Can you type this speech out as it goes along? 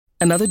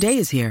Another day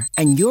is here,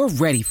 and you're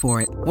ready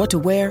for it. What to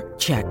wear?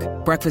 Check.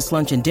 Breakfast,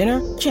 lunch, and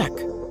dinner? Check.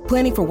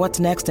 Planning for what's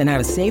next and how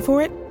to save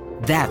for it?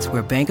 That's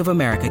where Bank of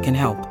America can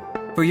help.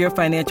 For your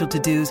financial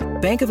to-dos,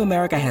 Bank of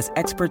America has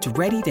experts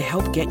ready to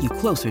help get you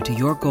closer to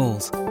your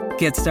goals.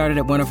 Get started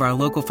at one of our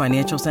local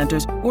financial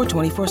centers or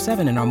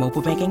 24/7 in our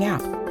mobile banking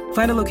app.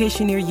 Find a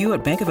location near you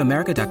at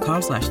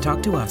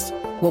bankofamerica.com/talktous.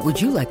 What would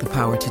you like the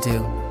power to do?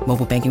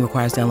 Mobile banking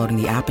requires downloading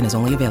the app and is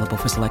only available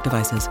for select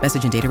devices.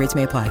 Message and data rates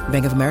may apply.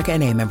 Bank of America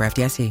N.A., member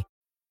FDIC.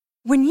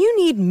 When you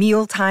need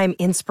mealtime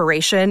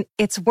inspiration,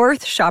 it's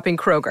worth shopping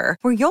Kroger,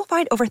 where you'll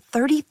find over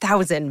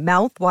 30,000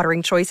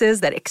 mouth-watering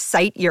choices that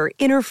excite your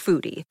inner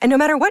foodie. And no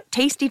matter what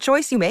tasty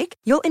choice you make,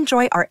 you'll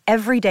enjoy our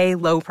everyday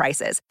low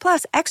prices,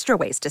 plus extra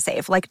ways to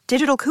save, like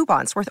digital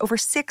coupons worth over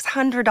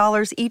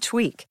 $600 each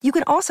week. You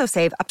can also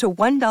save up to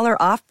 $1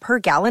 off per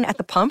gallon at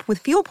the pump with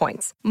fuel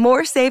points.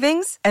 More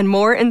savings and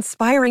more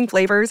inspiring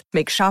flavors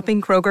make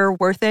shopping Kroger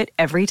worth it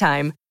every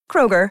time.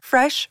 Kroger,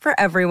 fresh for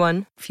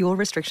everyone. Fuel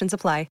restrictions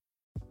apply.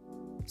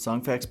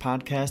 Songfacts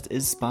Podcast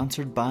is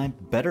sponsored by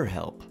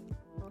BetterHelp.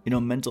 You know,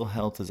 mental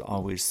health is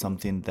always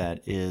something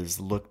that is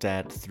looked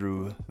at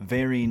through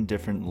varying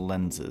different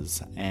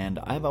lenses, and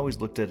I've always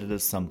looked at it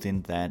as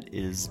something that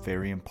is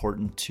very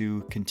important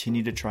to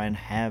continue to try and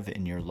have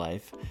in your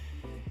life.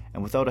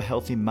 And without a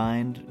healthy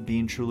mind,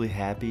 being truly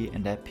happy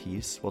and at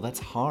peace, well, that's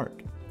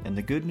hard. And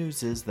the good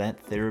news is that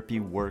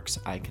therapy works.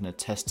 I can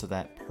attest to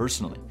that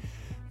personally.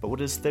 But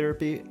what is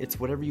therapy? It's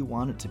whatever you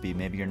want it to be.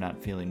 Maybe you're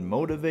not feeling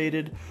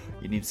motivated,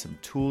 you need some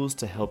tools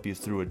to help you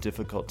through a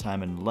difficult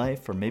time in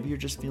life, or maybe you're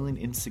just feeling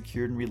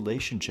insecure in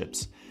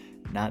relationships,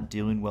 not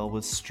dealing well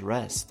with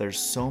stress. There's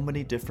so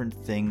many different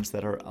things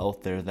that are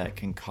out there that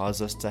can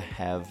cause us to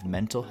have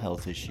mental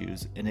health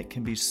issues, and it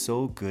can be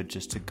so good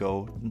just to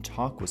go and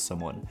talk with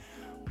someone.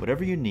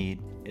 Whatever you need,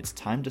 it's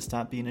time to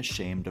stop being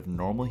ashamed of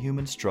normal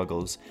human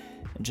struggles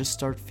and just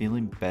start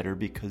feeling better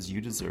because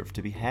you deserve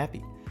to be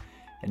happy.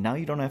 And now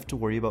you don't have to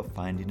worry about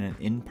finding an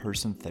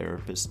in-person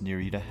therapist near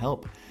you to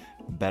help.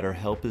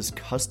 BetterHelp is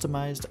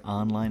customized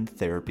online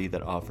therapy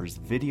that offers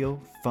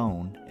video,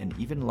 phone, and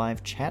even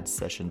live chat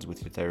sessions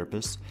with your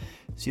therapist,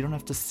 so you don't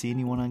have to see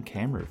anyone on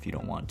camera if you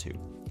don't want to.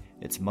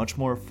 It's much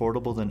more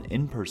affordable than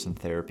in-person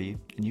therapy,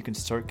 and you can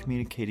start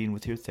communicating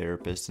with your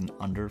therapist in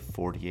under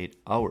 48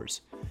 hours.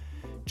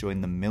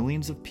 Join the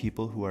millions of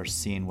people who are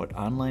seeing what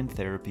online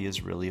therapy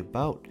is really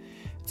about.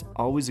 It's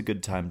always a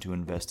good time to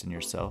invest in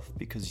yourself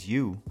because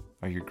you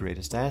are your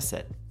greatest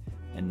asset.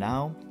 And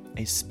now,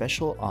 a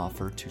special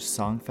offer to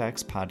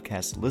Songfacts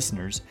Podcast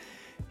listeners.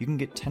 You can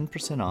get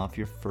 10% off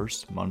your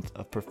first month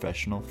of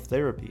professional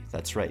therapy.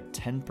 That's right,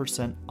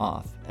 10%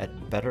 off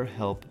at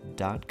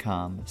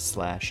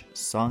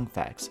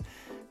betterhelp.com/songfacts.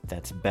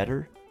 That's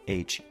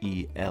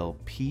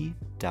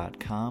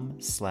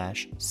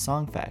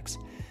betterhelp.com/songfacts.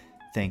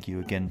 Thank you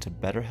again to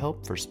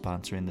BetterHelp for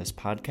sponsoring this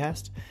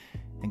podcast,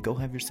 and go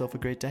have yourself a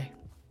great day.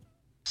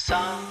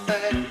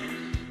 Songfacts.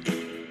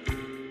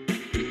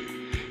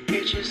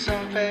 Get your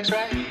Songfacts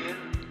right here.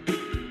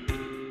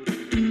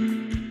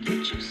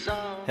 Get your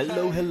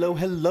Songfacts.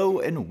 Hello,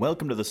 and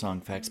welcome to the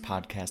Songfacts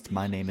Podcast.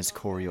 My name is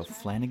Corey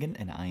O'Flanagan,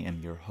 and I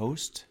am your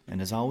host.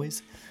 And as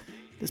always,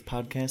 this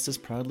podcast is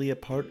proudly a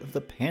part of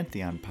the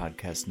Pantheon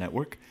Podcast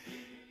Network.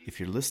 If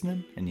you're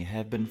listening, and you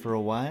have been for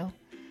a while,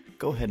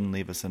 go ahead and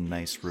leave us a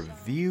nice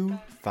review.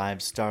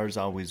 5 stars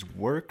always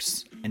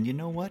works. And you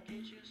know what?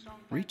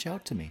 Reach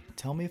out to me.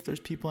 Tell me if there's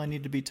people I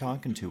need to be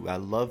talking to. I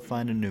love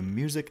finding new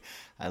music.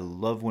 I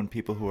love when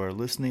people who are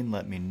listening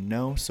let me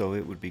know, so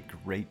it would be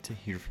great to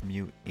hear from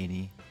you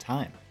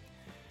anytime.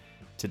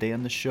 Today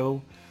on the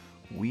show,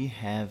 we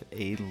have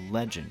a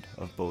legend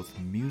of both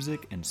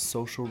music and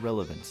social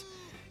relevance.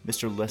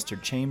 Mr. Lester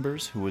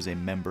Chambers, who was a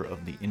member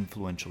of the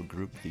influential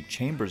group the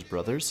Chambers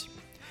Brothers.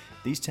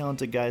 These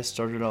talented guys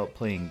started out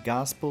playing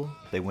gospel.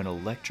 They went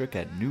electric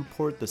at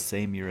Newport the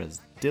same year as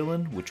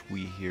Dylan, which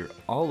we hear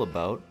all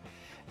about,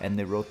 and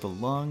they wrote the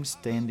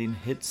long-standing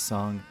hit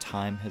song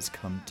Time Has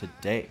Come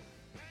Today.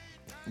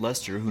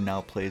 Lester, who now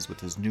plays with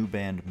his new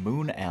band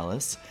Moon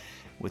Alice,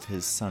 with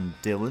his son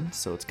Dylan,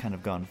 so it's kind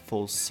of gone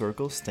full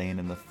circle, staying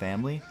in the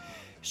family,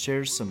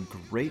 shares some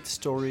great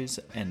stories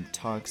and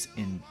talks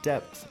in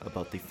depth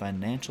about the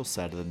financial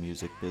side of the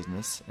music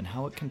business and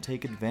how it can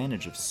take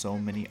advantage of so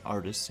many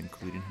artists,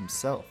 including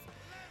himself.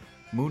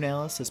 Moon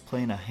Alice is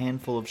playing a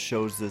handful of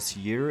shows this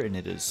year, and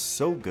it is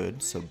so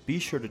good, so be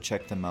sure to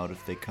check them out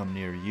if they come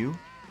near you,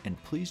 and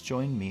please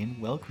join me in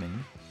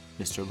welcoming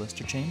Mr.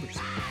 Lester Chambers.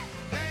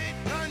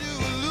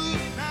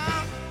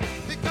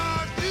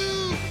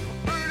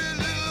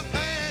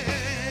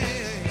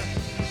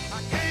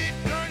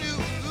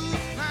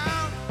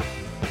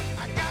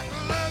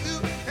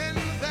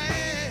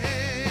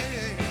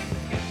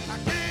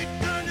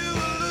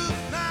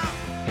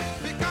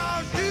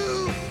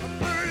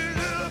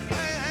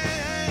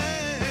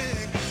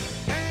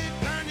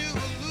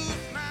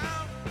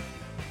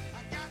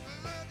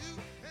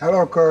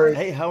 Hello, Corey.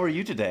 Hey, how are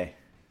you today?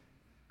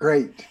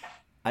 Great.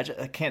 I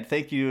can't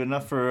thank you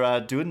enough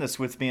for doing this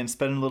with me and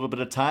spending a little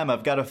bit of time.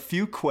 I've got a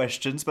few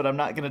questions, but I'm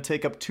not going to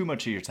take up too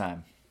much of your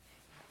time.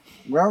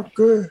 Well,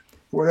 good.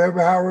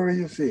 Whatever, however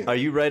you see it. Are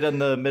you right on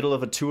the middle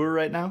of a tour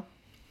right now?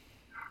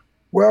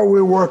 Well,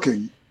 we're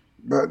working,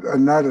 but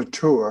not a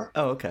tour.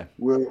 Oh, okay.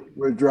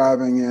 We're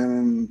driving in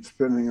and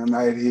spending a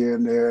night here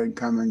and there and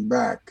coming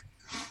back.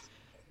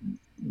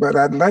 But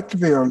I'd like to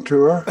be on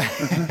tour.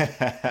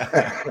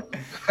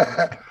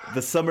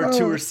 The summer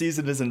tour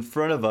season is in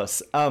front of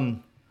us.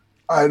 I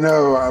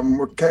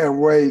know. Can't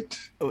wait.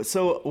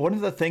 So one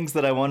of the things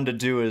that I wanted to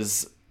do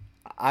is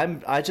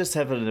I just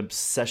have an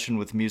obsession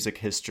with music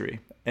history,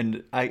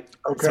 and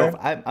Okay.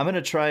 I'm going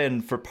to try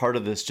and for part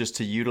of this just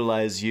to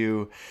utilize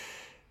you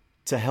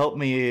to help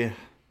me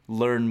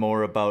learn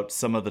more about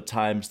some of the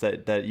times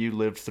that you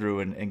lived through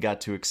and got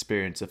to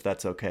experience, if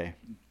that's okay.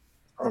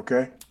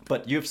 Okay.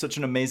 But you have such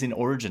an amazing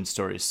origin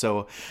story.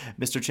 So,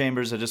 Mr.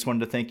 Chambers, I just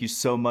wanted to thank you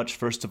so much,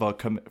 first of all,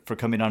 for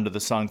coming onto the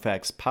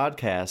Songfacts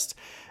podcast.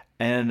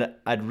 And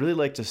I'd really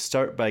like to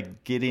start by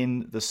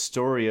getting the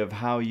story of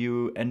how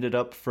you ended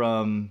up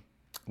from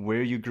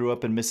where you grew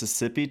up in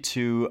Mississippi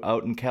to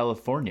out in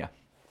California.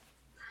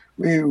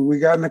 We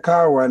got in the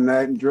car one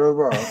night and drove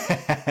off.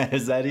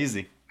 Is that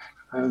easy?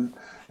 And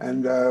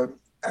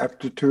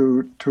after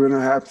two and a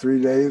half, 3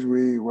 days,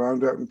 we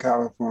wound up in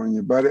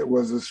California. But it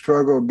was a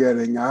struggle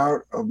getting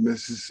out of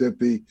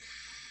Mississippi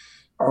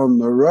on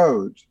the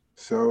road.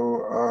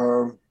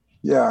 So,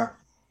 yeah.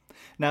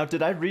 Now,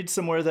 did I read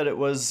somewhere that it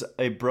was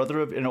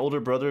an older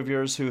brother of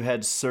yours who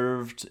had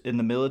served in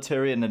the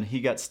military and then he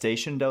got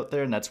stationed out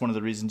there, and that's one of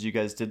the reasons you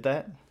guys did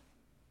that?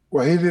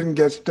 Well, he didn't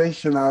get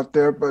stationed out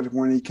there, but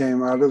when he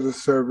came out of the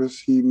service,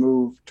 he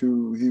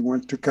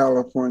went to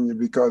California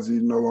because he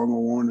no longer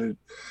wanted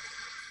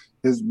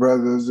his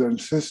brothers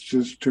and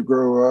sisters to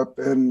grow up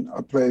in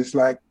a place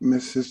like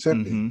Mississippi.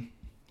 Mm-hmm.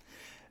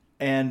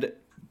 And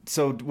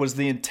so was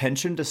the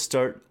intention to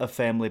start a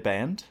family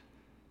band?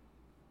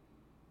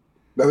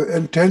 The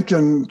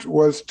intention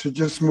was to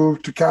just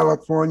move to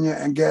California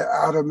and get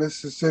out of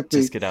Mississippi.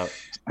 Just get out.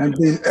 And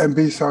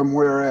be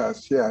somewhere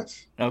else,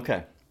 yes.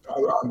 Okay.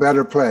 A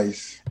better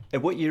place.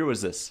 And what year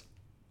was this?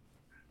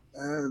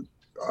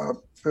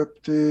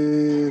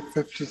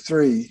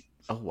 53.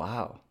 Oh,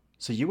 wow.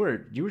 So you were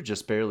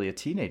just barely a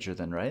teenager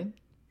then, right?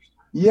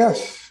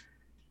 Yes.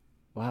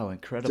 Wow,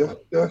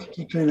 incredible. Just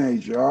a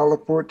teenager, all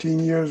of 14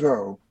 years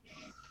old.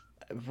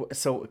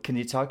 So can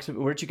you talk to me?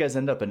 Where'd you guys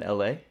end up, in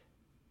LA?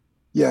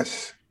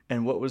 Yes.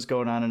 And what was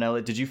going on in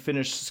LA? Did you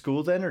finish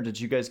school then, or did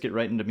you guys get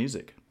right into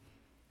music?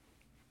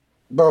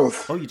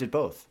 Both. Oh, you did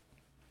both.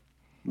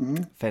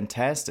 Mm-hmm.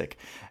 Fantastic.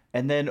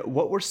 And then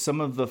what were some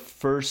of the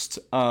first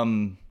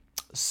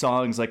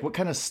songs? Like, what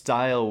kind of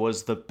style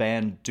was the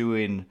band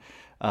doing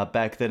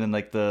back then in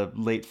like the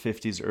late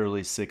 50s,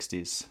 early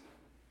 60s?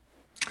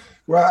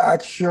 Well,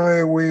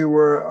 actually, we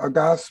were a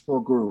gospel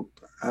group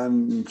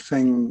and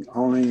sang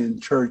only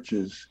in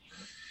churches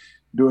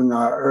during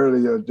our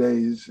earlier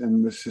days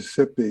in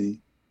Mississippi,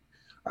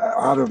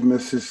 out of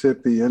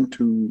Mississippi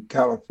into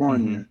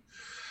California.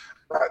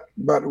 Mm-hmm.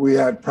 But we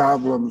had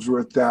problems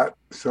with that,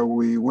 so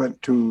we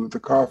went to the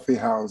coffee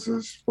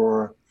houses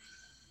for,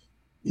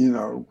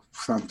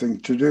 something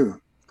to do,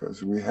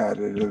 because we had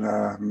it in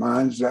our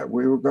minds that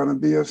we were going to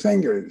be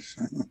singers.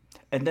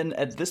 And then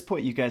at this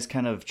point, you guys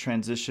kind of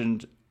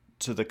transitioned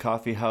to the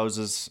coffee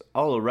houses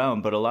all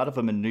around, but a lot of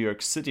them in New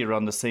York City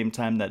around the same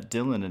time that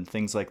Dylan and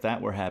things like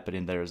that were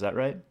happening there. Is that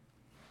right?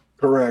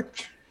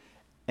 Correct.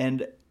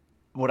 And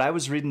what I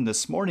was reading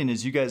this morning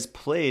is you guys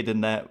played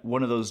in that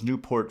one of those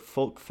Newport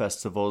folk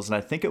festivals, and I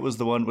think it was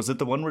the one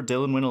where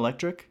Dylan went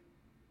electric?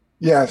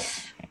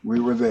 Yes, we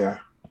were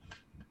there.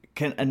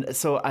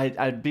 So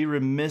I'd be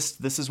remiss,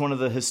 this is one of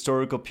the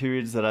historical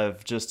periods that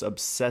I've just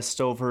obsessed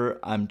over.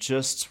 I'm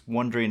just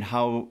wondering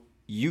how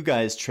you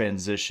guys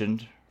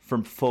transitioned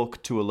from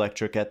folk to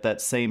electric at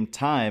that same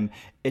time.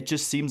 It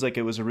just seems like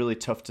it was a really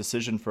tough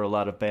decision for a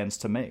lot of bands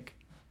to make.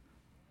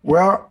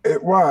 Well,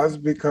 it was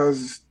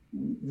because,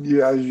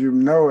 as you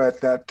know,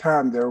 at that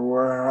time, there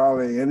were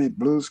hardly any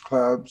blues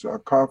clubs or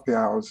coffee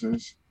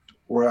houses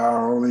were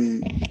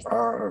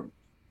our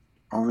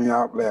only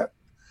outlet.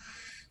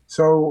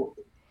 So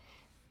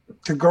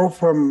to go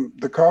from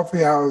the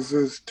coffee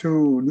houses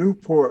to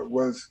Newport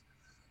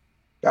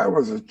that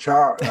was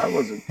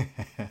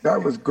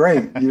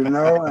great,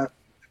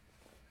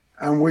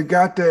 And we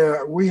got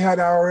there, we had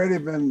already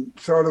been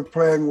sort of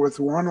playing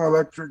with one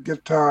electric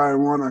guitar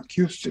and one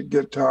acoustic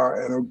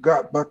guitar and a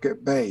gut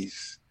bucket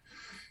bass.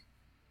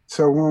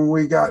 So when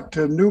we got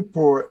to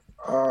Newport,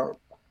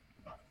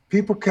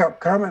 people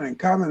kept coming and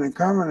coming and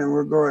coming, and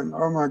we're going,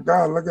 oh my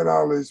God, look at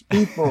all these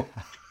people.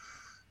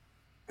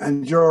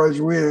 And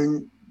George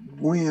Wein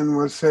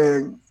was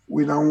saying,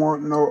 we don't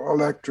want no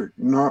electric,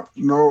 no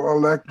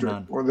electric.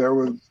 None.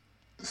 Well,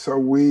 so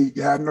we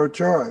had no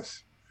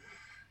choice.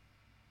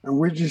 And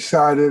we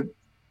decided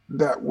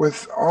that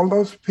with all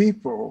those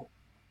people,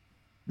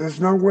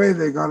 there's no way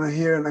they're going to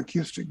hear an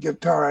acoustic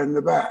guitar in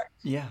the back.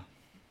 Yeah.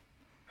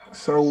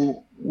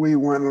 So we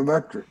went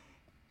electric.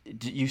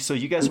 So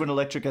you guys went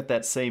electric at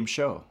that same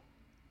show?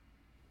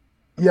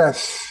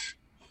 Yes.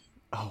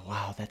 Oh,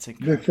 wow. That's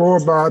incredible. Before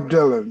Bob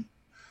Dylan.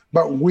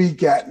 but we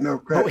got no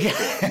credit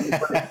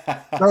for it.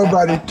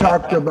 Nobody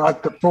talked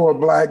about the four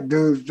black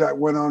dudes that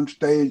went on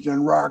stage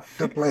and rocked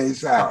the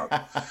place out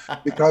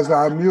because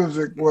our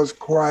music was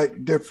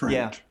quite different.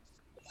 Yeah.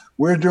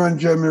 We're doing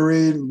Jimmy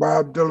Reed,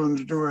 Bob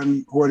Dylan's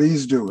doing what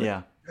he's doing.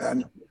 Yeah.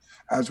 And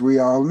as we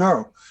all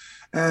know.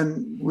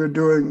 And we're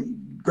doing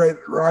great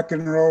rock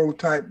and roll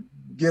type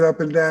get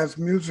up and dance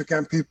music,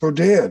 and people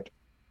did,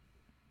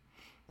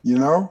 you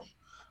know?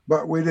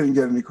 But we didn't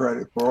get any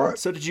credit for it.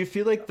 So did you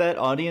feel like that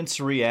audience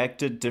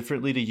reacted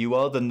differently to you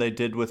all than they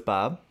did with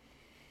Bob?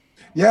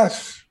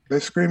 Yes, they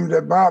screamed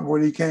at Bob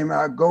when he came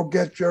out, "Go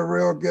get your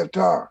real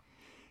guitar."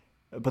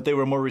 But they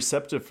were more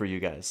receptive for you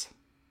guys.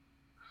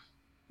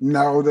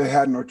 No, they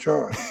had no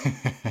choice.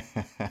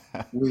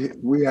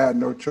 we had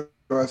no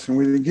choice, and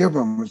we didn't give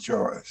them a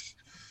choice.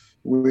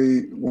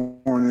 We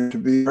wanted to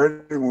be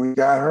heard, and we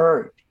got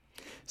heard.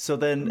 So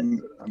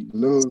then,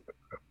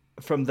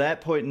 from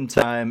that point in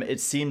time, it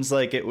seems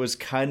like it was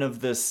kind of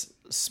this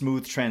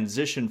smooth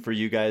transition for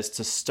you guys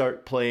to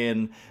start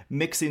playing,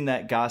 mixing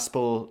that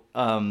gospel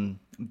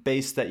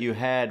bass that you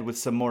had with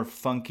some more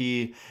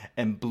funky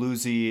and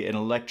bluesy and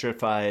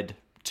electrified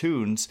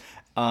tunes.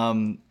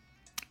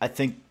 I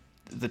think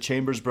the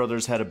Chambers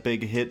Brothers had a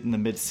big hit in the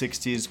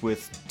mid-'60s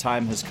with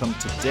Time Has Come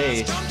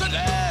Today.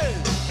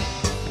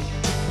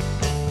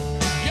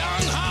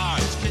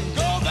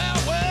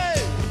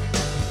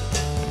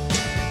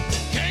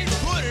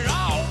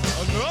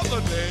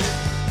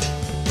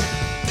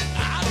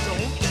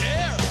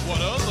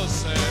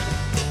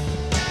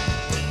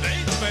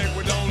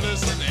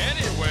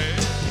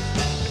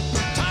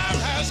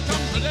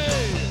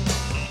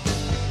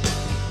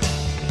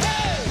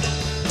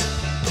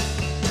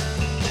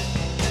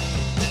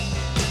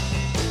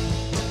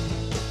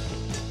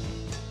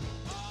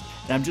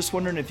 And I'm just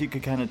wondering if you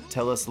could kind of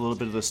tell us a little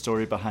bit of the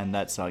story behind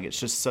that song. It's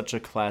just such a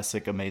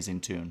classic, amazing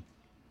tune.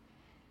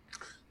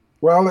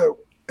 Well,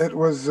 it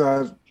was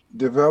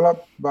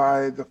developed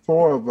by the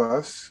four of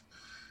us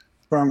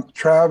from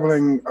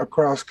traveling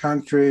across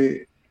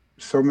country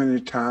so many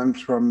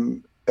times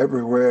from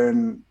everywhere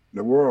in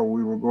the world.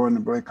 We were going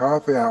to play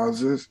coffee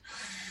houses.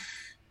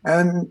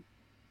 And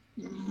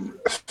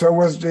so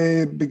was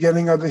the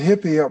beginning of the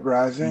hippie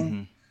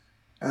uprising.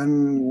 Mm-hmm.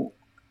 And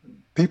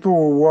people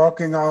were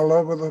walking all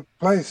over the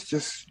place,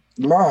 just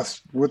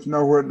lost, with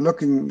nowhere,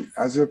 looking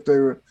as if they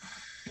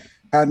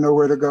had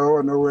nowhere to go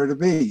or nowhere to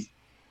be.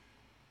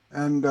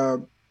 And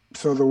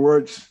so the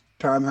words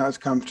 "Time Has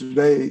Come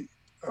Today"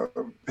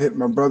 got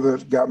my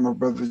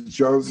brother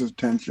Joe's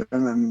attention,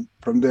 and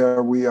from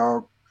there we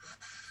all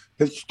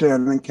pitched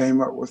in and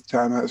came up with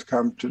 "Time Has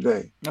Come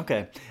Today."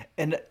 Okay,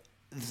 and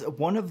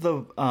one of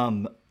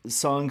the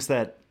songs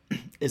that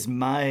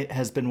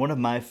has been one of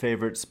my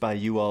favorites by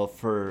you all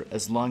for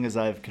as long as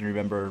I can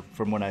remember,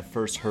 from when I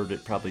first heard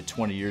it probably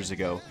 20 years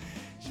ago,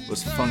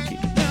 was "Funky."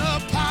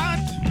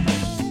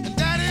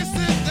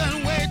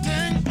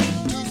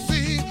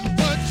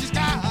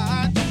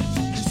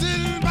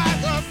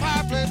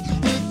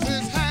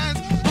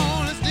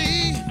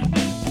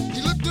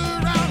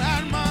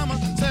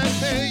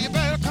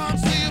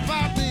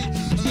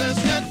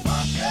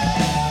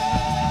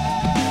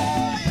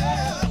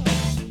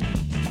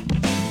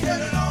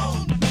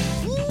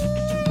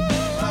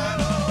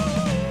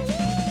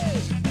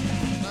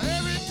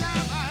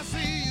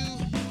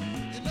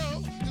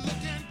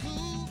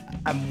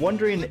 I'm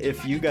wondering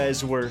if you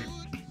guys were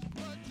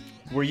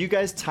you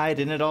guys tied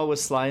in at all with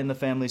Sly and the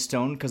Family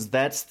Stone? Because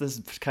that's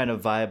the kind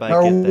of vibe I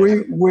get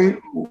there.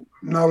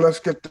 No, let's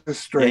get this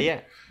straight. Yeah.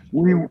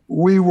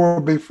 We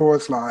were before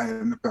Sly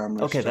and the Family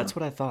Stone. Okay, that's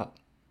what I thought.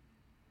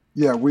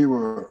 Yeah, we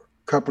were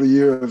a couple of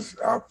years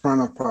out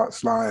front of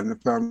Sly and the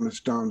Family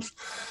Stones.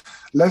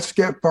 Let's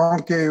Get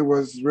Funky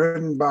was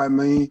written by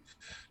me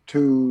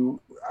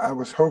I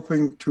was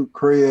hoping to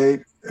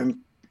create and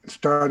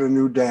start a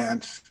new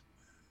dance,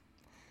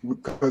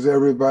 because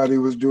everybody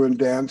was doing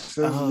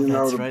dances. Oh,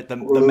 that's right. The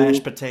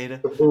mashed potato.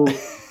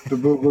 The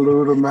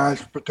boogaloo, the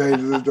mashed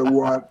potatoes, the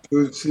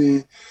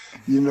watusi,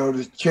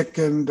 the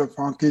chicken, the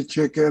funky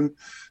chicken.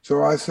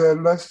 So I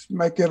said, let's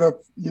make it a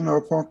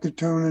funky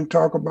tune and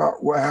talk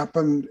about what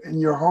happened in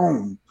your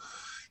home,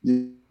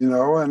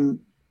 and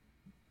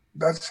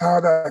that's how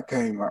that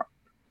came up.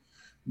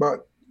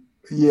 But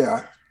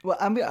yeah. Well,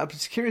 I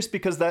was curious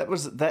because that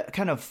was that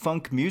kind of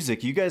funk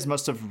music. You guys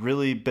must have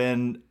really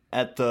been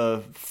at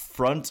the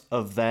front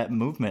of that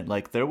movement.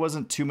 Like, there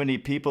wasn't too many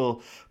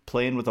people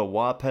playing with a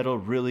wah pedal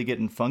really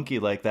getting funky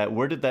like that.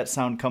 Where did that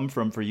sound come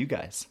from for you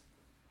guys?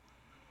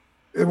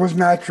 It was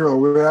natural.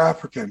 We were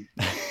African.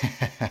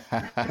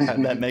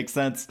 That makes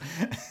sense.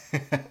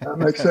 That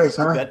makes sense,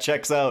 huh? That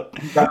checks out.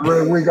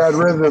 We got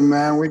rhythm,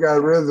 man. We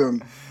got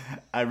rhythm.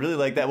 I really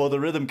like that. Well,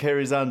 the rhythm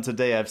carries on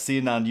today. I've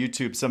seen on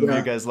YouTube some of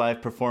your guys'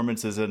 live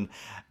performances, and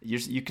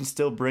you can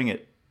still bring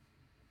it.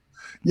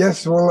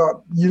 Yes,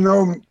 well,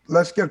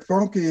 Let's Get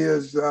Funky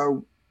is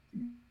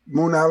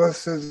Moon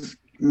Alice's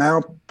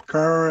now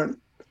current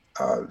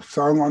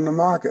song on the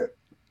market.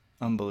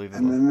 Unbelievable.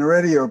 And in the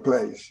radio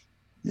plays.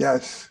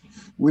 Yes,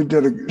 we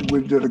did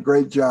a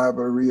great job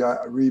of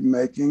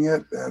remaking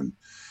it, and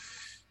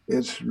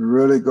it's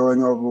really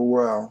going over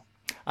well.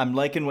 I'm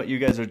liking what you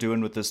guys are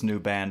doing with this new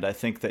band. I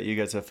think that you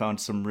guys have found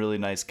some really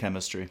nice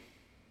chemistry.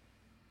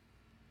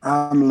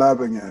 I'm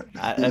loving it.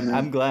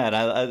 I'm glad.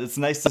 It's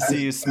nice to see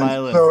you And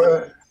smiling.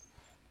 so,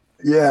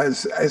 yeah,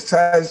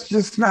 it's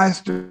just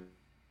nice to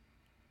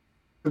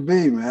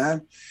be,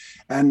 man.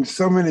 And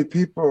so many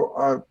people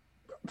are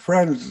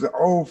friends, the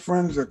old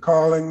friends are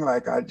calling.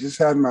 Like I just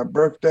had my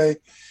birthday,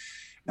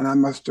 and I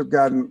must have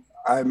gotten.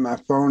 My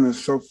phone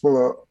is so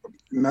full of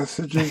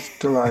messages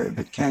till I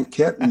can't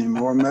get any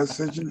more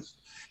messages.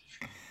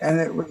 And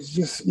it was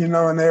just,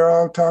 and they're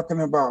all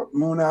talking about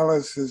Moon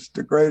Alice is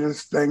the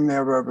greatest thing they've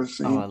ever Oh, I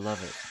seen.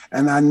 love it.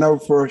 And I know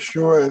for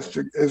sure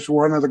it's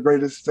one of the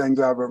greatest things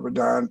I've ever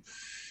done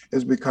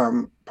is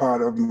become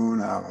part of Moon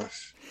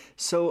Alice.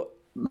 So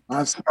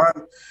My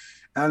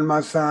son my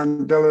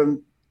son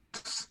Dylan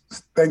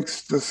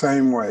thinks the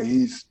same way.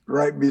 He's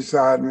right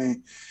beside me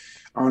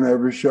on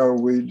every show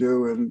we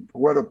do. And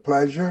what a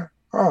pleasure.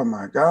 Oh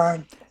my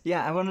God.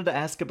 yeah, I wanted to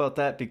ask about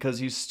that because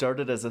you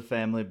started as a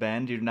family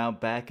band. You're now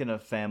back in a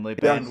family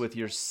band Yes. with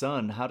your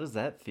son. How does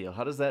that feel?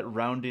 How does that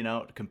rounding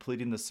out,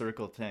 completing the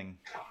circle thing?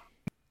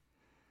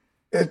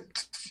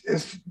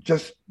 It's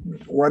just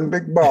one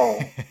big ball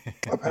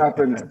of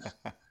happiness,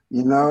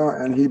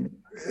 and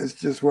it's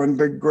just one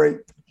big great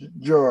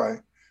joy.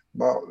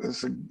 Well,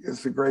 it's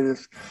the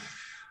greatest.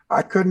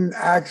 I couldn't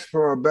ask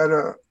for a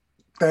better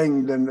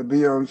thing than to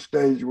be on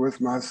stage with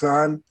my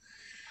son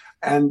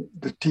and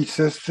the T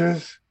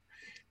sisters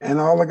and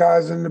all the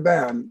guys in the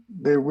band.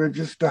 We're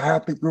just a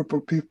happy group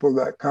of people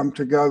that come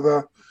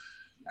together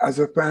as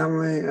a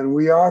family, and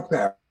we are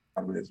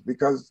families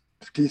because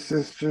the T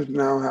sisters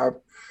now have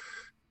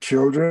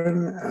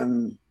children,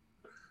 and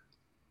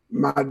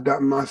my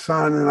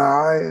son and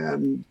I,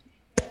 and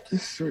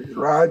just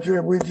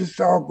Roger, we're just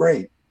all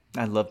great,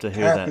 I love to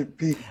hear happy that.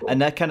 people,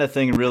 And that kind of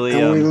thing really,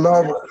 and we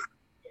love it.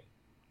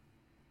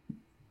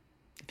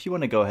 if you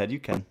want to go ahead, you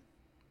can.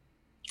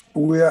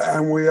 We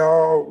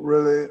all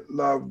really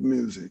love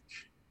music.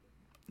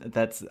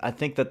 I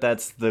think that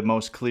that's the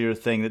most clear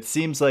thing. It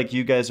seems like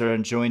you guys are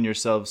enjoying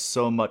yourselves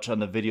so much on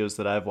the videos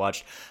that I've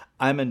watched.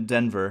 I'm in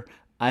Denver.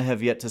 I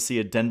have yet to see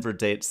a Denver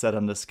date set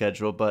on the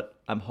schedule, but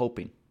I'm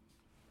hoping.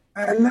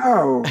 I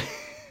know.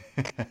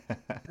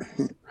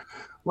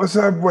 What's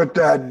up with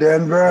that,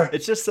 Denver?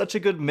 It's just such a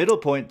good middle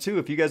point too.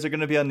 If you guys are going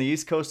to be on the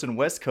East Coast and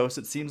West Coast,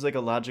 it seems like a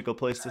logical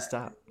place to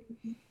stop.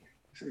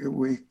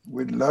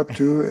 We'd love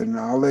to, and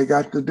all they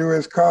got to do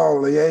is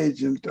call the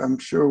agent. I'm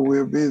sure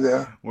we'll be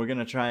there. We're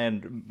gonna try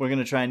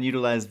and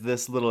utilize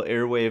this little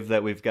airwave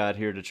that we've got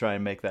here to try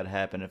and make that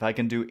happen. If I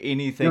can do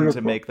anything to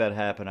Beautiful. make that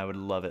happen, I would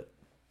love it.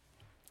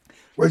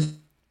 Well,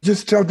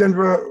 just tell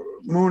Denver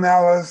Moon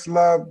Alice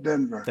love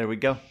Denver. There we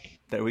go.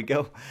 There we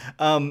go.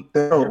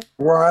 So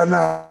why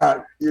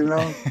not?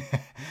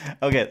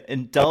 Okay,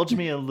 indulge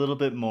me a little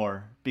bit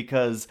more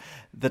because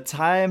Okay. the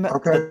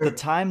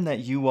time that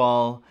you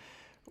all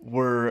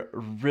were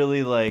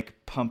really like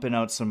pumping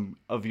out some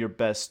of your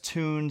best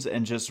tunes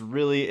and just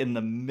really in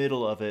the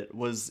middle of it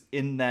was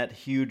in that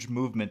huge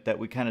movement that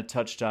we kind of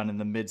touched on in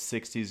the mid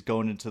 60s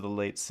going into the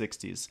late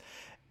 60s.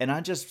 And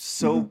I'm just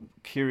so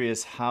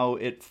curious how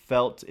it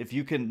felt, if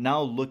you can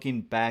now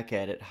looking back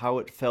at it, how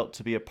it felt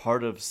to be a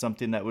part of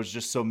something that was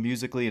just so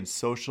musically and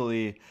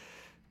socially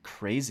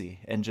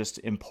crazy and just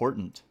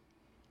important.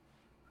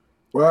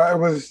 Well, it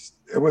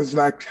was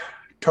like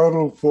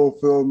total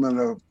fulfillment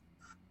of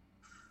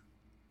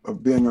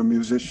being a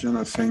musician,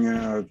 a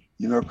singer,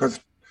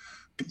 because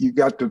you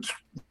got to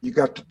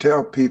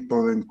tell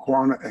people in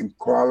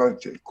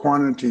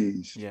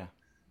quantities. Yeah.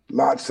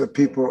 Lots of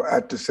people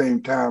at the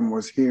same time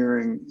was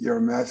hearing your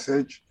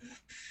message,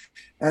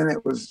 and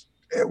it was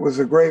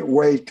a great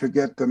way to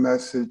get the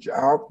message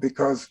out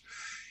because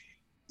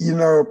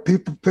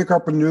people pick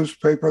up a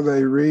newspaper,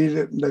 they read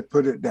it, and they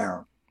put it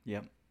down.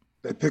 Yep.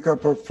 They pick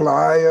up a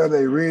flyer,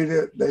 they read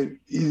it, they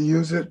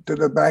use it to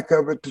the back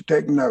of it to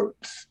take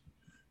notes,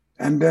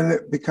 and then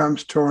it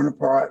becomes torn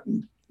apart.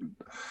 And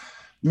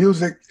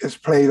music is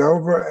played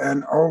over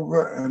and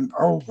over and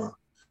over,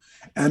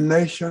 and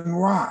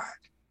nationwide,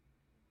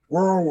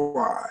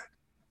 worldwide,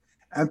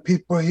 and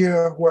people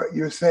hear what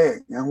you're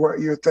saying and what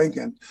you're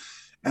thinking.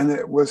 And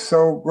it was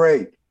so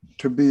great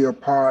to be a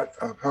part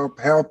of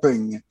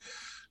helping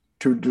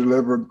to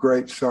deliver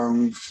great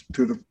songs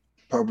to the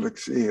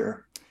public's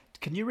ear.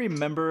 Can you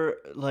remember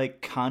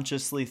like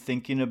consciously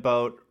thinking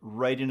about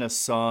writing a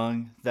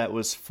song that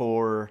was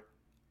for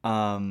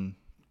a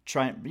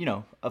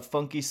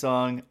funky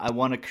song, I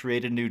want to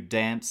create a new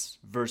dance,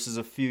 versus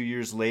a few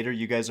years later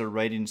you guys are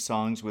writing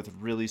songs with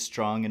really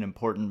strong and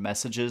important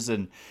messages?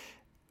 And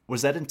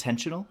was that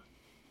intentional?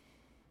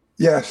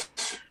 Yes.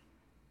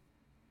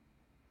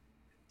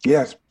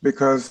 Yes,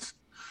 because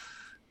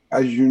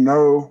as you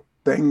know,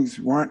 things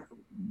weren't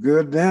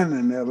good then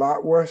and they're a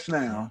lot worse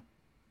now.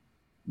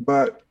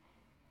 But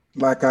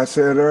like I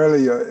said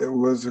earlier, it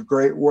was a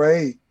great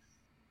way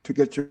to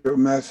get your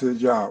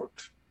message out.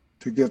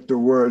 to get the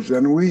words.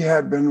 And we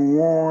had been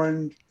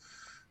warned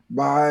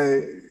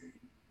by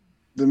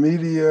the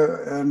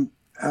media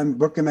and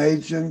booking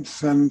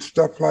agents and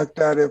stuff like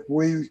that, if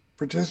we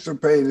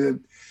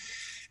participated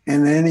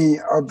in any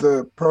of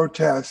the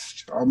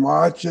protests or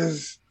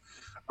marches,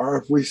 or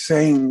if we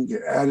sang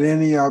at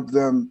any of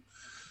them,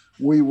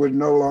 we would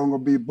no longer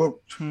be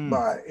booked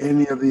by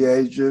any of the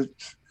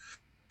agents.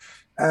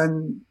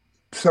 And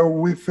so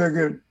we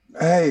figured,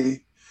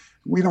 hey,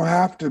 we don't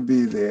have to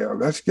be there.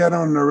 Let's get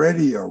on the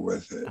radio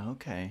with it.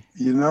 Okay.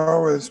 You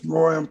know, it's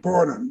more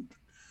important.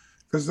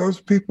 Because those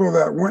people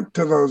that went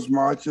to those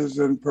marches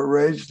and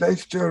parades, they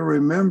still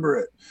remember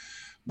it.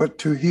 But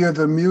to hear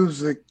the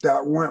music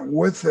that went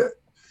with it,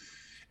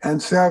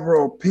 and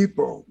several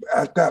people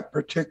at that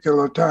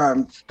particular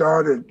time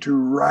started to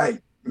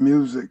write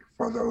music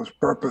for those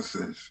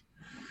purposes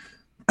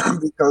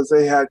because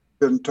they had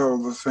been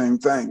told the same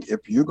thing.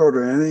 If you go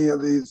to any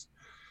of these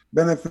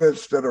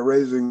benefits that are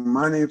raising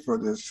money for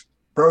this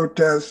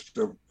protest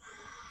of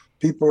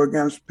people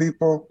against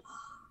people,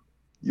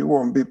 you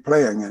won't be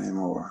playing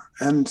anymore.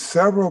 And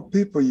several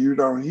people you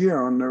don't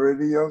hear on the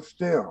radio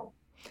still.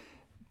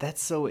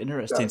 That's so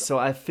interesting. So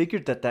I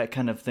figured that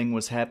kind of thing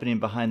was happening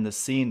behind the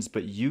scenes,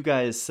 but you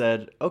guys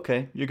said,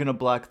 okay, you're going to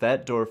block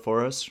that door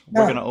for us.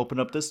 We're going to open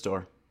up this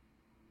door.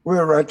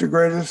 We'll write the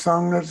greatest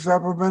song that's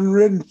ever been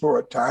written for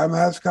it. Time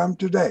has come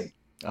today.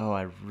 Oh,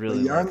 I really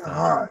The young like that.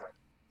 heart.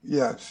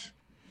 Yes.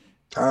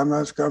 Time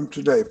has come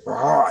today for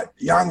heart,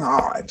 young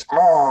hearts,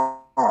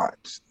 all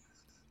hearts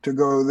to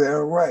go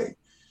their way.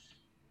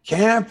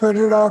 Can't put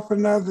it off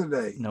another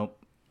day. Nope.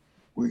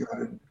 We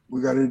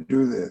got to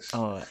do this.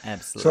 Oh,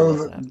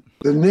 absolutely.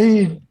 So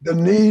the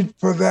need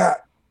for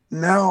that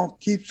now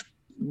keeps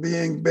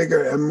being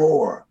bigger and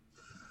more,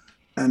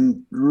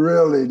 and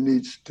really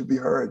needs to be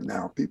heard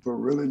now. People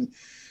really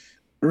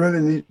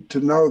need to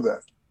know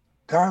that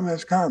time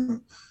has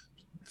come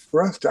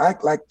for us to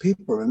act like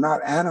people and not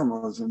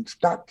animals, and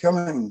stop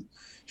killing,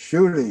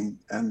 shooting,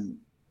 and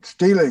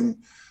stealing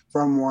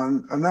from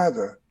one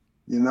another.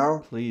 You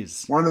know,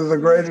 Please. one of the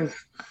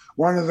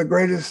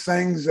greatest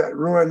things that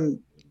ruined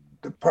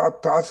the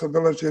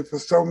possibility for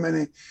so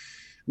many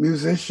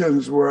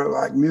musicians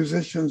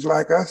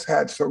like us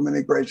had so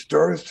many great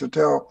stories to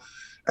tell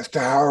as to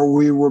how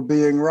we were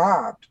being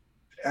robbed,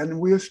 and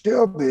we're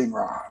still being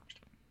robbed.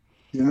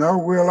 You know,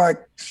 we're like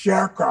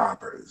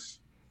sharecroppers.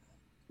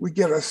 We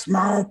get a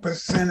small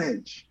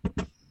percentage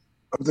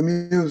of the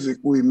music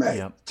we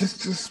make,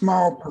 just a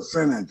small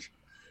percentage.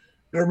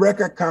 The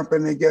record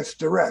company gets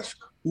the rest.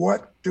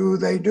 What do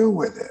they do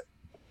with it?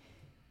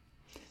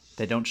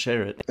 They don't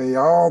share it.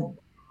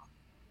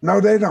 No,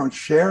 they don't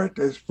share it.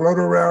 They float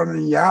around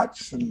in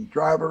yachts and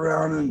drive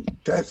around in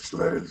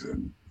Teslas,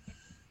 and,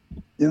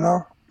 you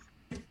know,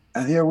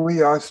 and here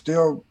we are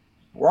still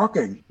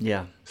walking,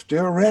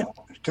 still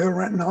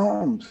renting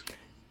homes,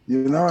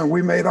 you know, and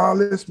we made all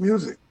this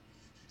music.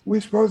 We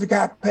supposed to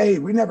got paid.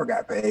 We never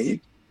got paid,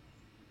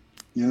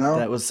 you know.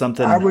 That was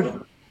something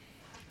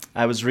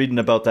I was reading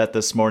about that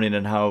this morning,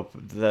 and how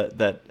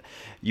that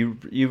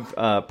you've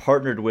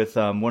partnered with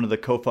one of the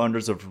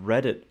co-founders of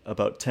Reddit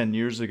about 10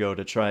 years ago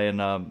to try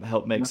and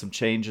help make some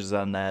changes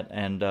on that.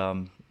 And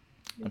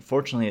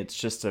unfortunately, it's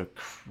just a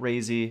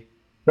crazy,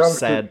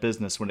 sad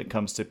business when it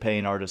comes to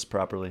paying artists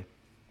properly.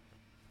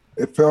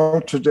 It fell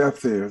to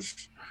deaf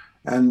ears,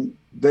 and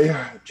they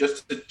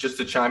just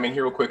to chime in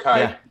here real quick.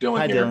 Hi, Dylan.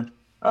 Hi, here.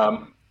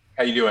 Dylan.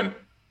 How you doing?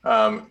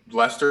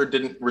 Lester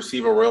didn't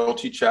receive a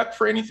royalty check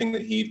for anything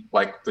that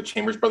the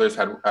Chambers Brothers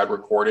had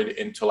recorded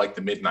until like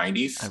the mid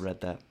 90s. I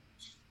read that.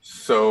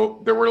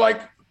 So there were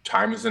like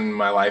times in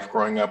my life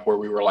growing up where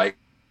we were like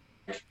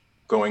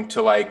going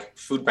to like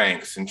food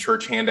banks and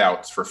church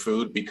handouts for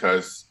food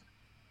because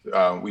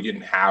we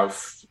didn't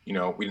have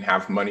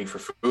money for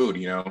food,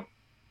 you know,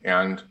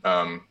 and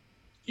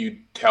you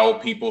tell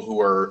people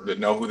that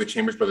know who the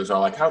Chambers Brothers are,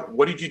 like,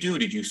 what did you do?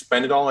 Did you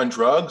spend it all on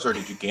drugs, or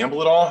did you gamble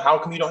it all? How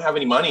come you don't have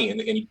any money? And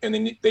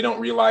then they don't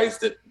realize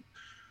that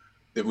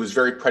it was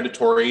very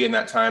predatory in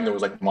that time. There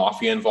was like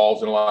mafia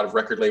involved in a lot of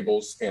record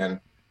labels,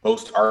 and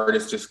most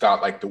artists just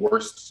got like the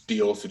worst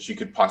deals that you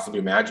could possibly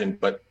imagine.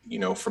 But, you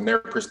know, from their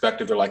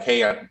perspective, they're like,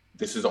 hey,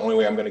 this is the only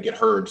way I'm going to get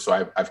heard.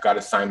 So I've got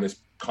to sign this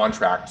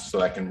contract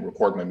so I can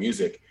record my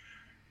music.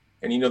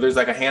 And, you know, there's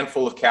like a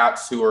handful of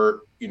cats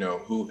who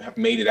have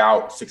made it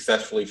out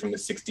successfully from the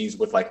 60s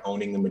with like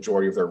owning the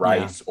majority of their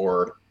rights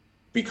or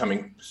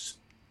becoming,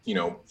 you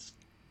know,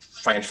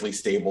 financially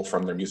stable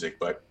from their music.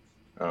 But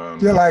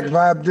you're like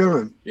Bob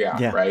Dylan.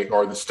 Yeah, right.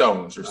 Or the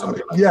Stones or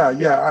something.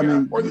 I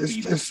mean,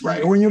 it's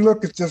right. When you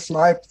look at this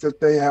life that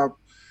they have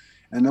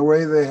and the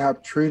way they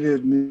have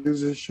treated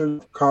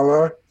musicians of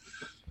color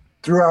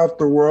throughout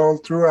the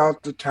world,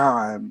 throughout the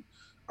time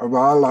of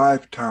our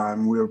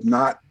lifetime, we have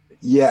not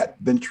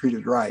yet been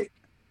treated right.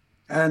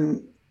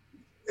 And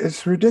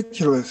it's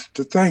ridiculous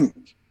to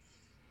think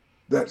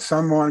that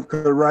someone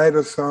could write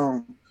a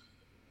song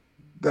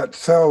that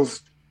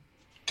sells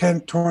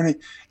 10, 20,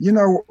 you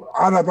know,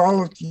 out of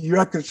all of the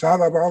records,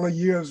 out of all the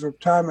years of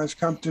Time Has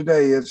Come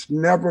Today, it's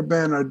never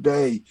been a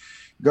day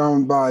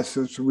gone by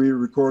since we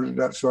recorded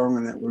that song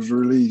and it was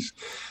released,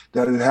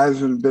 that it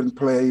hasn't been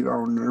played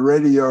on the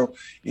radio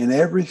in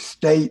every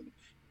state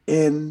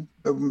in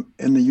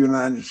the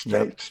United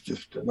States,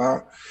 just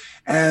about.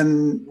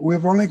 And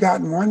we've only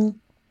gotten one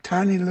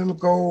tiny little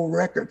gold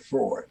record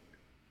for it.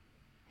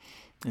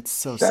 It's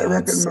so that sad.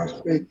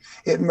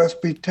 record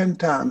must be 10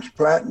 times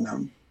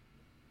platinum.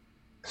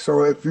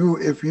 So if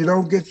you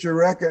don't get your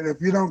record,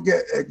 if you don't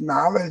get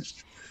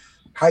acknowledged,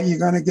 how you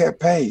gonna get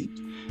paid?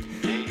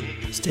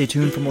 Stay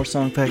tuned for more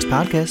Song Facts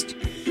podcast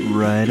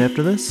right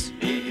after this.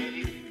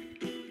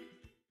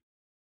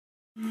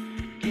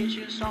 Get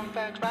your song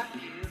facts right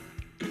here.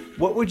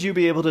 What would you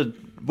be able to?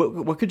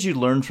 What could you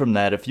learn from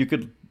that? If you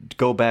could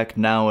go back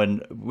now,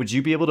 and would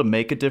you be able to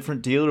make a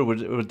different deal, or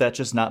would that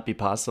just not be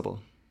possible?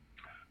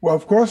 Well,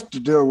 of course, the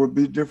deal would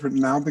be different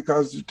now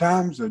because the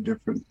times are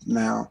different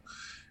now,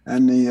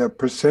 and the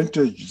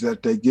percentage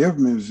that they give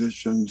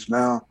musicians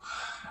now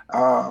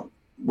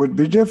would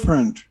be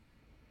different.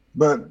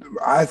 But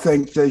I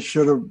think they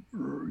should have,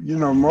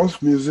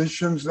 most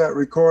musicians that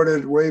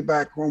recorded way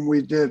back when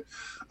we did,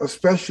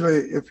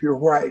 especially if you're a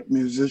white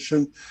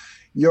musician,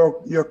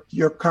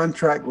 your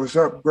contract was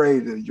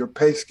upgraded, your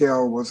pay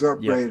scale was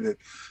upgraded, yep.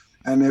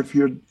 And if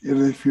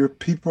you're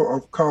people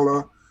of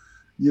color,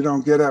 you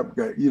don't get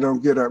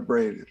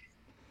upgraded.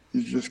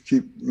 You just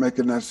keep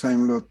making that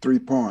same little 3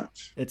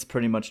 points. It's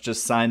pretty much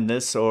just sign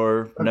this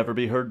or never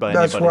be heard by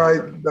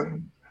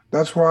anybody.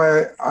 That's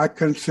why I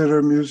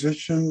consider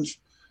musicians'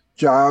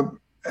 job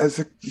as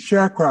a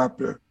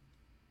sharecropper.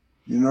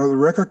 The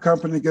record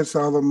company gets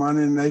all the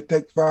money and they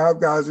take 5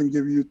 guys and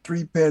give you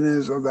 3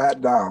 pennies of that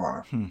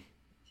dollar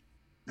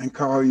and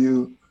call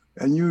you,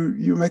 and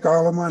you make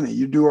all the money.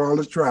 You do all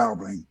the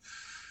traveling.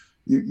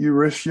 You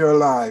risk your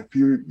life.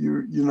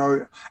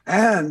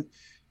 And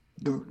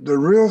the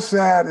real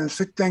sad and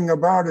sick thing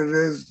about it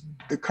is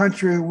the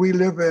country we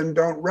live in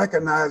don't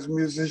recognize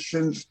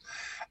musicians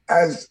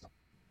as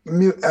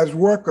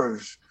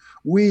workers.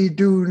 We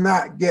do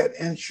not get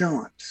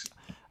insurance.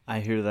 I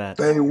hear that.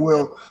 They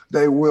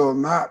will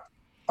not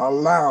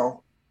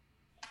allow.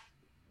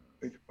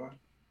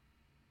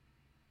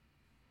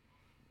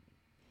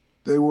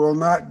 They will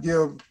not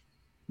give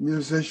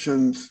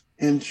musicians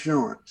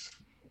insurance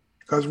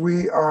because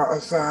we are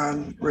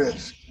assigned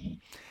risk.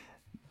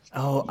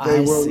 Oh,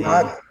 I see.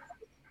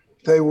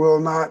 They will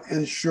not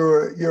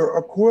insure your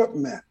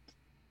equipment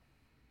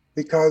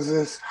because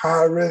it's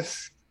high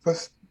risk for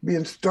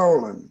being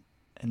stolen.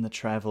 And the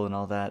travel and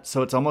all that.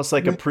 So it's almost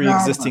like a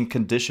pre-existing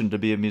condition to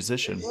be a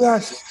musician.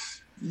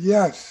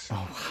 Yes.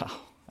 Oh, wow.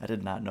 I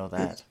did not know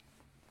that.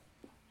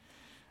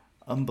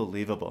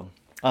 Unbelievable.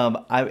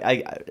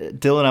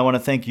 Dylan, I want to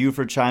thank you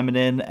for chiming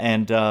in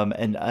and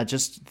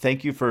just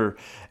thank you for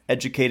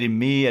educating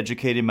me,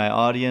 educating my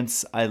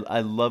audience.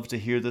 I love to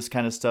hear this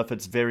kind of stuff.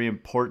 It's very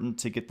important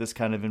to get this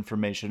kind of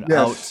information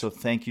out. So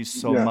thank you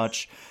so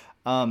much.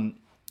 Moon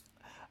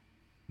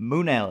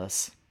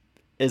Alice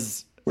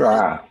is...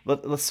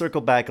 Let's circle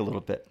back a little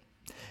bit,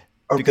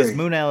 because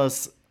Moon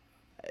Alice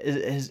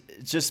has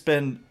just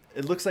been.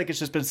 It looks like it's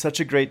just been such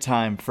a great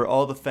time for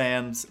all the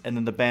fans and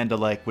then the band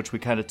alike, which we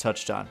kind of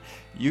touched on.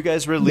 You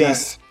guys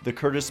released the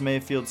Curtis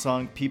Mayfield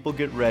song "People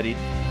Get Ready."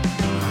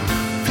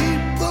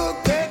 People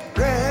get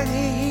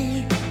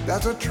ready.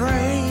 There's a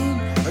train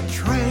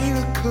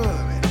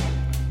a-coming.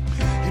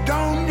 You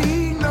don't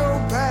need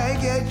no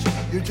baggage.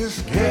 You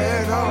just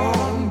get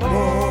on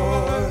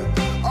board.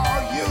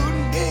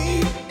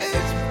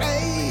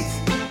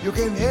 You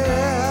can hear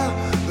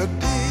the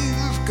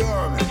diesels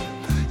coming.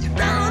 You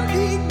don't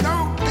need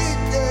no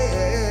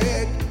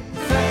ticket.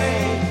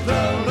 Thank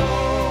the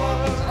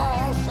Lord.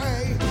 I'll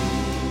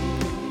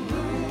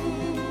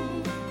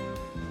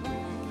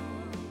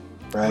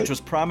say. Which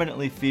was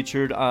prominently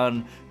featured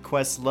on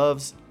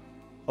Questlove's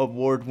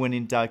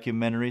award-winning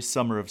documentary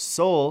Summer of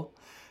Soul.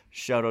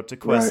 Shout out to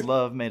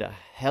Questlove, made a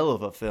hell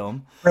of a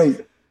film.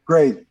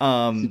 Great.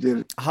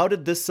 How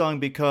did this song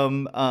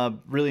become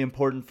really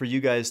important for you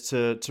guys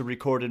to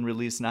record and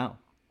release now?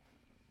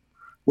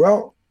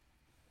 Well,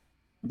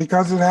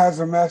 because it has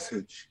a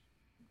message.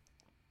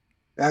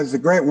 It has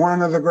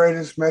one of the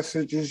greatest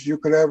messages you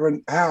could ever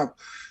have.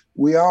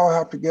 We all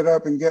have to get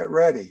up and get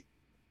ready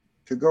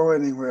to go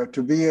anywhere,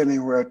 to be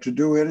anywhere, to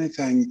do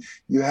anything.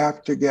 You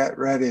have to get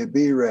ready,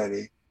 be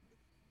ready.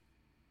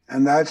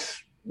 And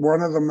that's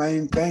one of the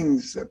main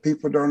things that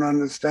people don't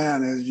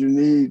understand is you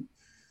need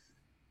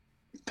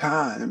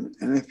time,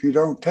 and if you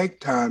don't take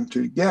time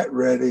to get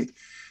ready,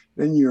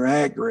 then you're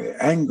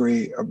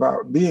angry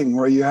about being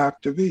where you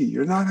have to be.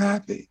 You're not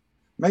happy.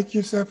 Make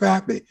yourself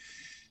happy.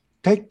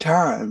 Take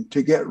time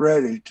to get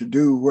ready to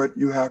do what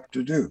you have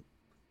to do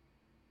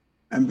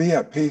and be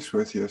at peace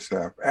with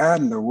yourself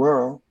and the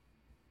world.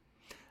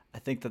 I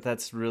think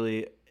that's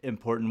really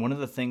important. One of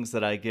the things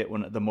that I get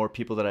the more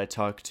people that I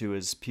talk to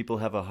is people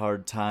have a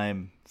hard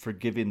time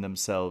forgiving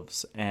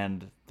themselves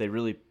and they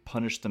really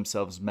punish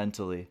themselves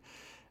mentally.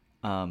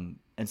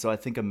 And so I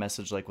think a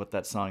message like what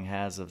that song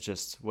has of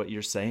just what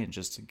you're saying,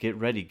 just get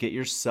ready, get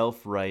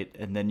yourself right,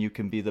 and then you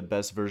can be the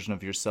best version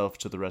of yourself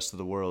to the rest of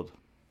the world.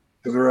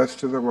 to the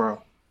rest of the world.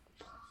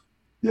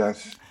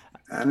 Yes.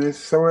 And it's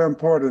so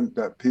important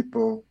that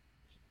people,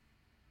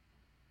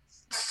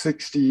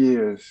 60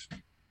 years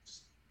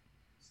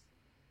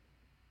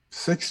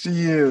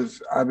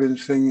I've been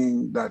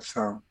singing that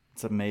song.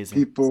 It's amazing.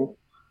 People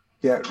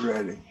get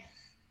ready.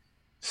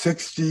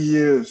 60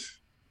 years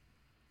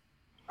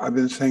I've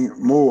been singing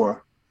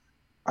more.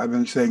 I've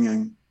been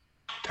singing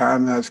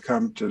Time Has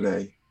Come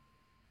Today.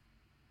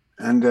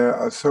 And there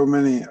are so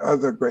many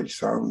other great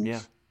songs.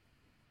 Yeah.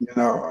 You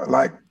know,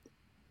 like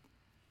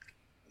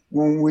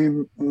when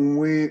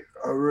we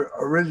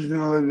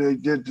originally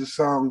did the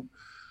song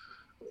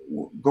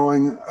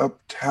Going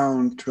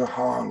Uptown to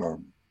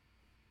Harlem,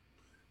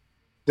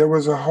 there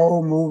was a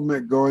whole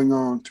movement going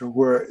on to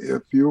where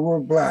if you were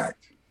Black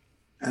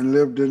and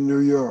lived in New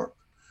York,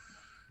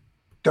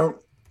 don't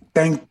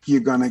think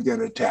you're gonna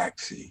get a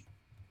taxi,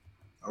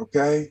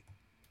 okay?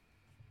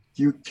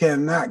 You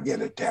cannot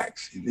get a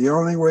taxi. The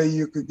only way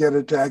you could get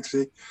a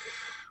taxi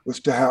was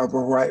to have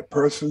a white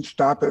person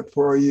stop it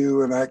for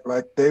you and act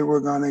like they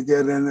were gonna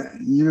get in it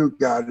and you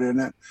got in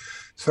it.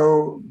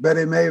 So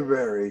Betty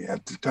Mayberry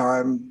at the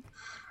time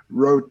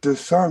wrote this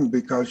song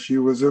because she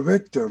was a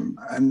victim,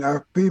 and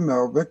a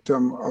female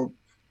victim of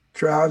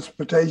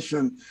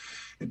transportation.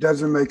 It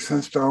doesn't make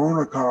sense to own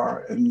a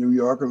car in New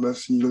York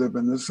unless you live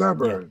in the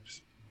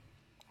suburbs.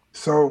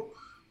 So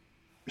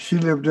she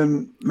lived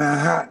in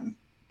Manhattan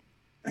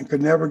and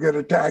could never get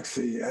a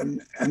taxi,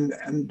 and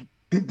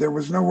there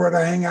was nowhere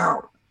to hang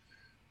out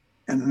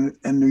in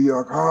New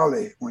York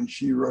Harley when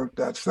she wrote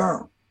that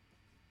song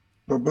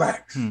for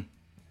Blacks.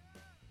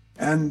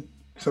 And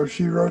so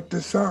she wrote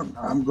this song,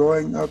 I'm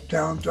Going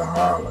Uptown to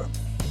Harlem.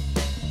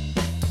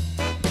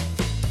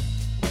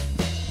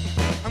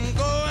 I'm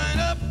going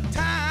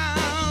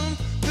uptown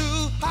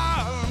to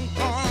Harlem,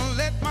 gonna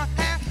let my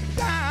hair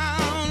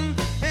down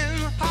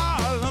in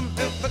Harlem.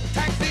 If a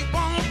taxi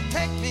won't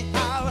take me,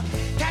 I'll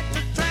catch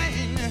a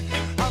train.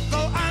 I'll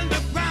go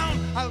underground,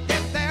 I'll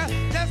get there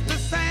just the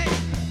same.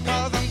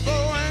 Cause I'm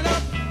going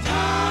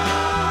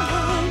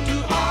uptown to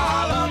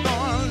Harlem,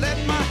 gonna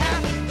let my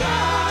hair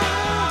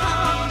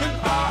down in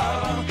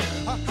Harlem.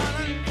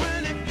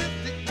 120,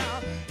 50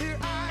 now, here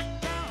I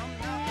come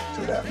now.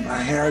 To let my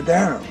hair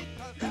down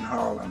in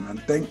Harlem. And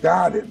thank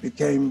God it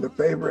became the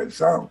favorite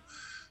song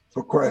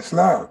for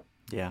Questlove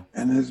Yeah.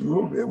 and his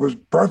movie. It was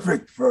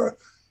perfect for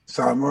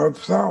Summer of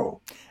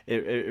Soul.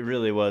 It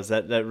really was.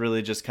 That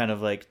really just kind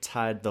of like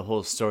tied the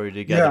whole story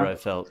together, Yeah. I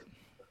felt.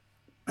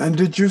 And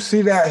did you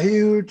see that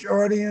huge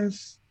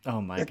audience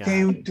Oh my that God.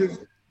 came to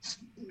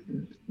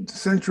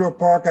Central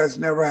Park? Has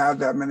never had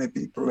that many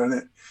people in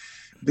it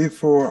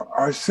before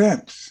or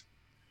since.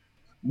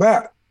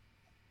 But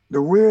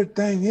the weird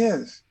thing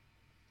is,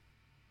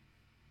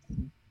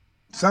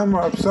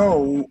 Summer of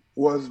Soul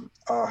was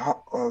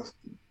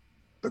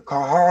the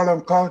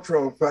Harlem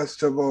Cultural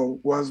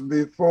Festival was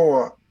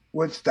before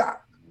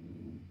Woodstock.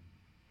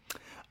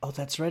 Oh,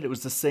 that's right. It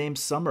was the same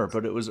summer,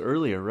 but it was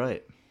earlier,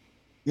 right?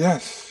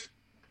 Yes.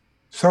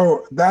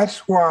 So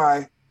that's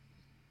why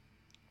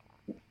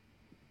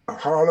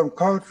Harlem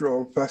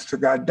Cultural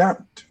Festival got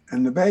dumped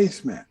in the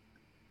basement,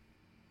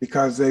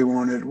 because they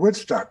wanted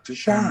Woodstock to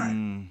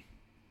shine.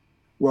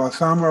 Well,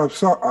 Summer of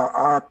Soul,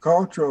 our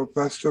cultural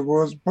festival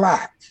was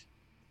Black.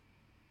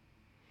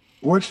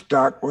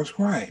 Woodstock was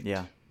white.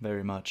 Yeah,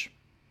 very much.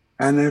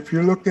 And if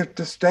you look at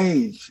the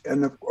stage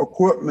and the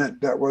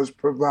equipment that was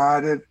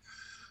provided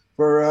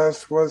for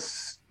us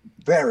was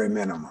very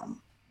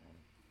minimum.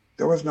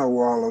 There was no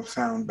wall of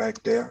sound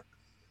back there.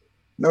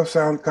 No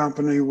sound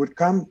company would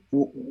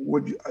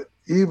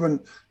even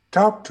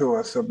talk to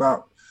us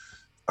about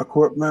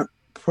equipment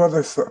for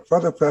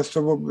the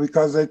festival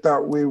because they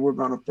thought we were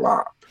going to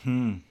flop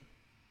and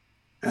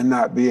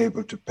not be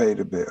able to pay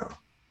the bill.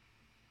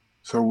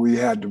 So we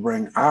had to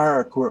bring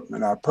our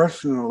equipment, our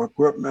personal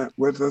equipment,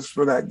 with us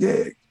for that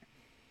gig.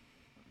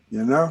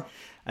 You know?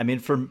 I mean,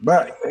 for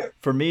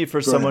me, for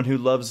Go someone ahead. who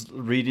loves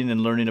reading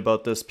and learning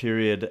about this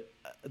period,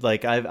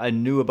 like I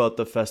knew about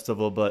the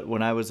festival, but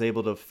when I was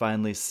able to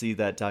finally see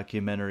that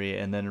documentary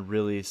and then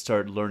really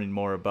start learning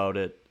more about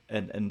it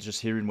and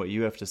just hearing what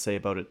you have to say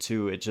about it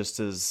too, it just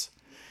is,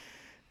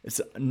 it's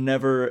a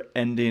never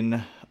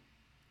ending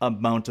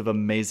amount of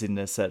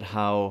amazingness at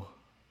how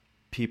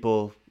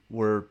people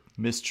were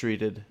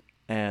mistreated,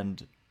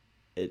 and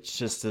it's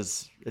just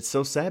it's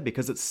so sad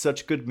because it's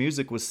such good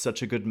music with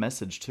such a good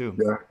message too.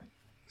 Yeah,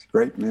 it's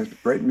great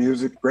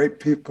music, great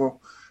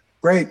people,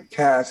 great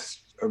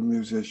cast of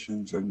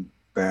musicians and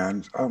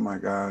bands. Oh my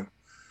God,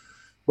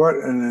 what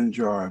an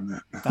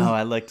enjoyment! Oh,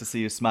 I like to see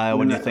you smile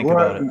when you think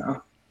about it.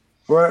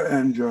 What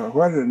an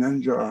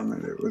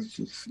enjoyment! It was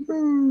just.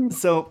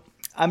 So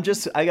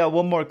I got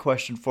one more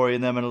question for you,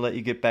 and then I'm going to let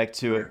you get back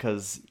to it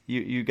because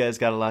you guys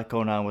got a lot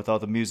going on with all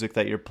the music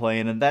that you're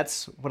playing, and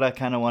that's what I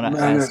kind of want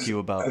to ask you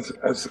about.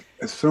 As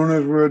soon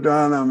as we're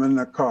done, I'm in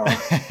the car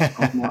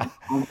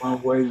on my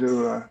way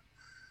to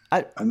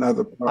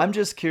another part. I'm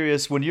just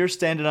curious, when you're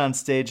standing on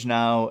stage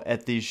now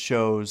at these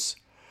shows,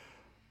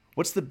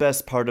 what's the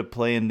best part of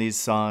playing these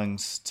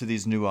songs to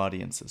these new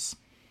audiences?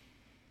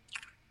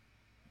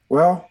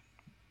 Well,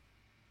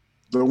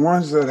 the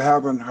ones that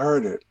haven't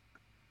heard it,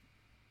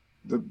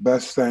 the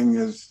best thing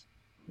is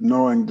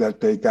knowing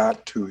that they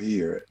got to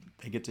hear it.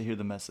 They get to hear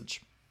the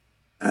message.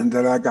 And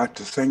that I got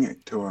to sing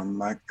it to them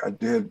like I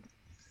did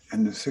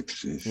in the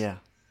 60s. Yeah.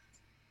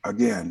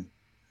 Again.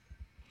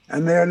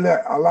 And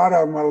a lot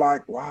of them are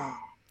like, wow.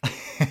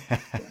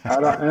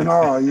 And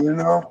all, you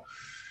know.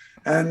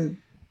 And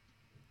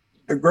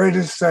the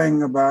greatest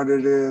thing about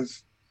it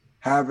is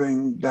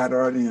having that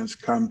audience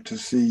come to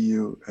see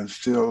you and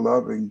still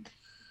loving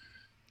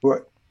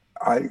what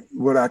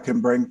I can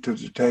bring to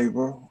the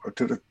table or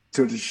to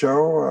the show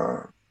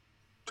or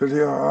to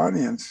the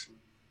audience.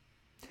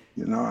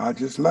 You know, I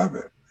just love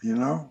it, you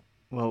know?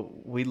 Well,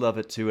 we love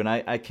it too, and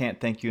I can't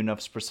thank you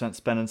enough for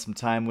spending some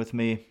time with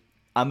me.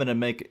 I'm gonna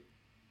make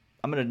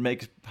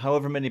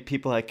however many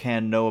people I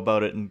can know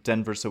about it in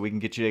Denver so we can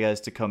get you guys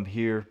to come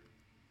here.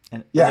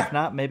 And if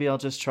not, maybe I'll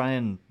just try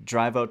and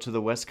drive out to the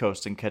West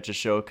Coast and catch a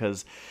show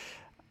because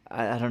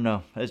I don't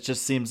know. It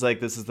just seems like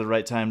this is the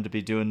right time to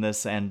be doing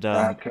this. And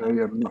I tell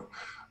you,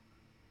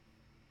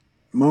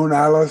 Moon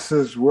Alice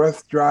is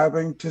worth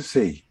driving to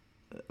see.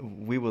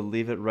 We will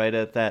leave it right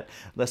at that.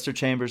 Lester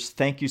Chambers,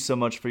 thank you so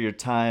much for your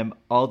time.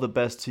 All the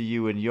best to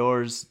you and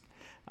yours.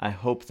 I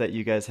hope that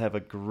you guys have a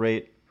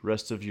great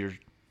rest of your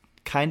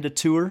kind of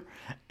tour,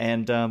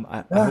 and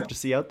I hope to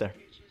see you out there.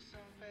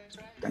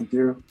 Thank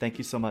you. Thank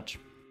you so much.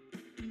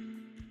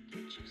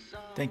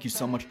 Thank you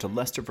so much to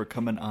Lester for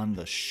coming on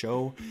the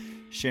show,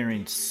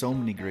 sharing so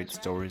many great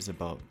stories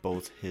about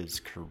both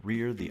his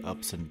career, the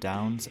ups and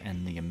downs,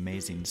 and the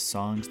amazing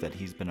songs that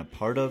he's been a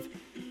part of.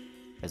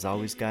 As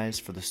always, guys,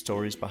 for the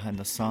stories behind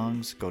the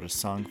songs, go to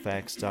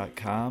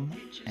songfacts.com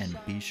and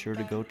be sure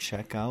to go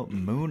check out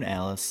Moon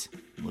Alice.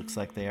 Looks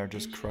like they are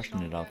just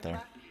crushing it out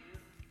there.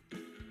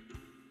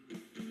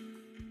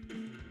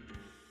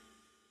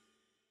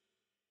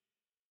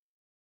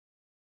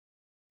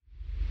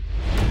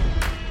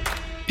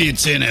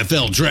 It's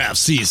NFL draft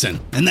season,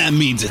 and that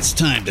means it's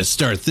time to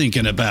start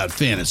thinking about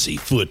fantasy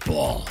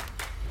football.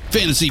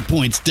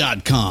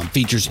 FantasyPoints.com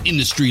features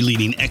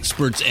industry-leading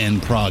experts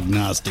and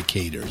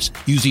prognosticators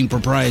using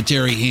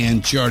proprietary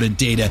hand-charted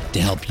data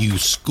to help you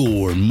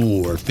score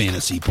more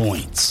fantasy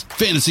points.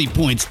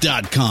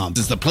 FantasyPoints.com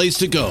is the place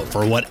to go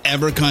for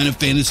whatever kind of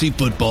fantasy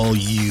football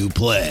you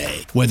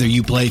play. Whether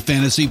you play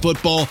fantasy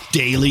football,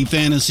 daily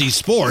fantasy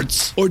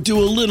sports, or do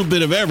a little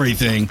bit of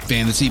everything,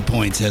 Fantasy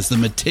Points has the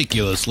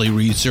meticulously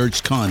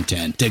researched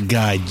content to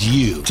guide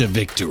you to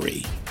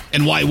victory.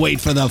 And why wait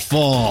for the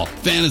fall?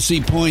 Fantasy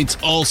Points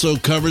also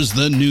covers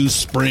the new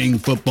spring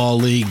football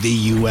league,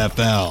 the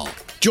UFL.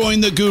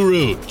 Join the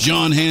guru,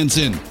 John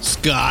Hansen,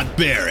 Scott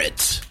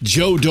Barrett,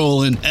 Joe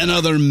Dolan, and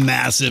other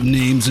massive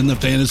names in the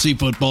fantasy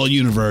football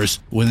universe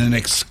with an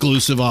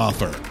exclusive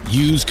offer.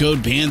 Use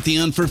code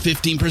Pantheon for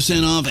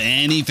 15% off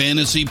any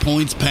Fantasy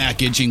Points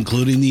package,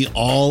 including the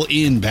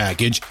all-in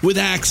package, with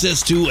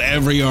access to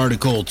every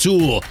article,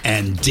 tool,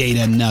 and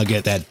data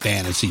nugget that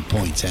Fantasy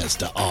Points has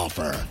to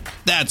offer.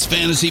 That's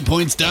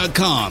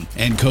FantasyPoints.com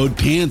and code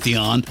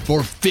Pantheon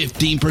for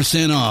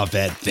 15% off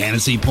at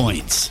Fantasy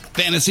Points.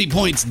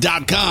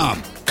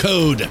 FantasyPoints.com,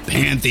 code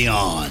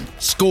Pantheon.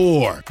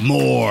 Score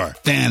more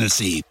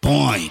fantasy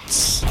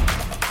points.